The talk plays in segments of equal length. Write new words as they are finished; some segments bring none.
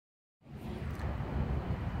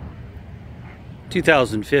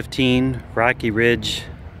2015 Rocky Ridge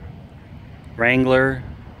Wrangler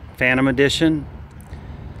Phantom Edition.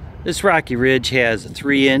 This Rocky Ridge has a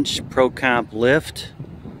 3-inch Pro Comp lift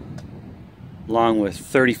along with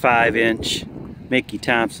 35-inch Mickey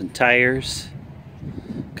Thompson tires,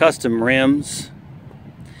 custom rims.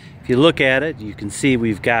 If you look at it, you can see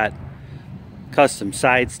we've got custom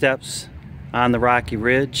side steps on the Rocky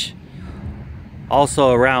Ridge.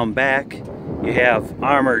 Also around back you have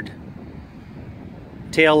armored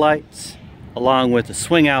tail lights along with a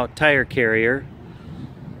swing out tire carrier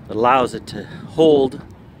that allows it to hold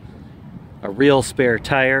a real spare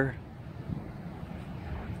tire.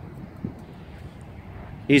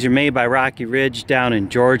 These are made by Rocky Ridge down in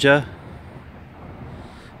Georgia.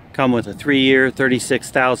 Come with a 3-year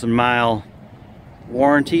 36,000 mile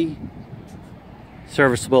warranty,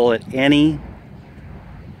 serviceable at any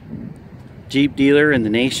Jeep dealer in the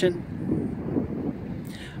nation.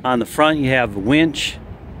 On the front you have a winch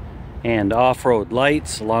and off-road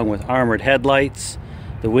lights along with armored headlights.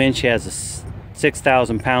 The winch has a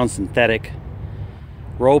 6,000 pound synthetic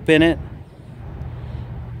rope in it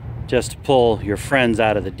just to pull your friends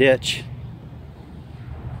out of the ditch.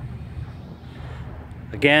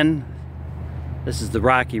 Again, this is the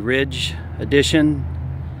Rocky Ridge edition.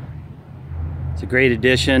 It's a great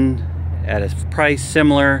edition at a price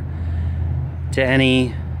similar to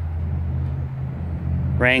any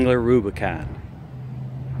Wrangler Rubicon.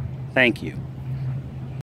 Thank you.